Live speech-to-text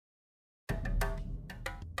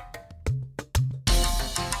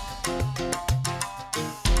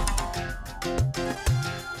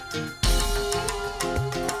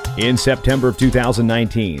In September of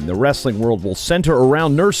 2019, the wrestling world will center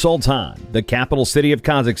around Nur-Sultan, the capital city of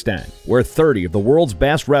Kazakhstan, where 30 of the world's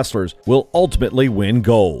best wrestlers will ultimately win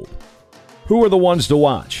gold. Who are the ones to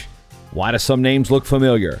watch? Why do some names look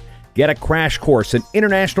familiar? Get a crash course in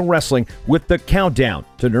international wrestling with the Countdown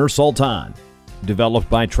to Nur-Sultan.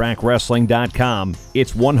 Developed by TrackWrestling.com,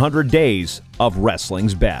 it's 100 days of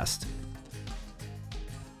wrestling's best.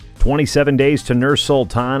 27 days to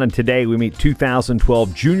Nur-Sultan, and today we meet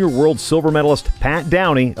 2012 Junior World Silver Medalist Pat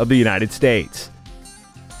Downey of the United States.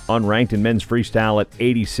 Unranked in men's freestyle at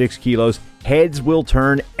 86 kilos, heads will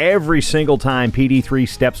turn every single time PD3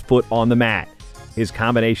 steps foot on the mat. His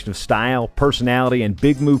combination of style, personality, and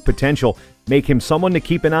big move potential make him someone to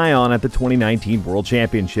keep an eye on at the 2019 World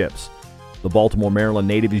Championships. The Baltimore, Maryland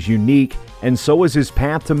native is unique, and so is his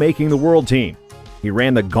path to making the world team. He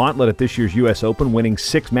ran the gauntlet at this year's U.S. Open, winning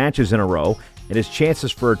 6 matches in a row, and his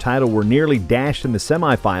chances for a title were nearly dashed in the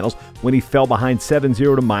semifinals when he fell behind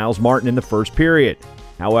 7-0 to Miles Martin in the first period.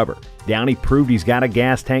 However, Downey proved he's got a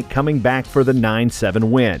gas tank, coming back for the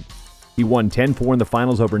 9-7 win. He won 10-4 in the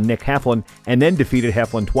finals over Nick Heflin, and then defeated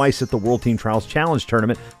Heflin twice at the World Team Trials Challenge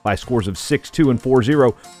Tournament by scores of 6-2 and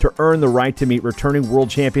 4-0 to earn the right to meet returning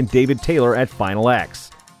world champion David Taylor at Final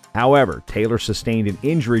X. However, Taylor sustained an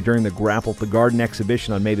injury during the Grapple at the Garden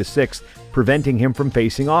exhibition on May the 6th, preventing him from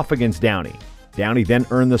facing off against Downey. Downey then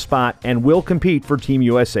earned the spot and will compete for Team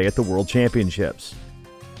USA at the World Championships.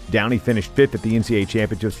 Downey finished 5th at the NCAA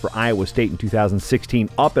Championships for Iowa State in 2016,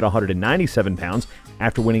 up at 197 pounds,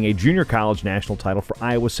 after winning a junior college national title for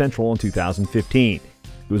Iowa Central in 2015.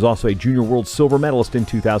 He was also a Junior World Silver Medalist in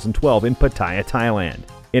 2012 in Pattaya, Thailand.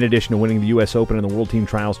 In addition to winning the U.S. Open and the World Team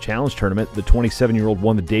Trials Challenge Tournament, the 27-year-old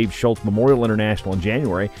won the Dave Schultz Memorial International in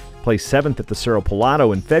January, placed 7th at the Cerro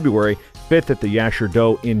Pelado in February, 5th at the Yashir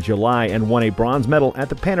Do in July, and won a bronze medal at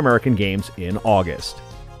the Pan American Games in August.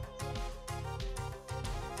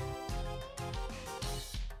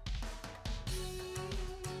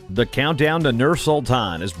 The Countdown to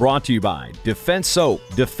Nur-Sultan is brought to you by Defense Soap.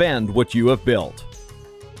 Defend what you have built.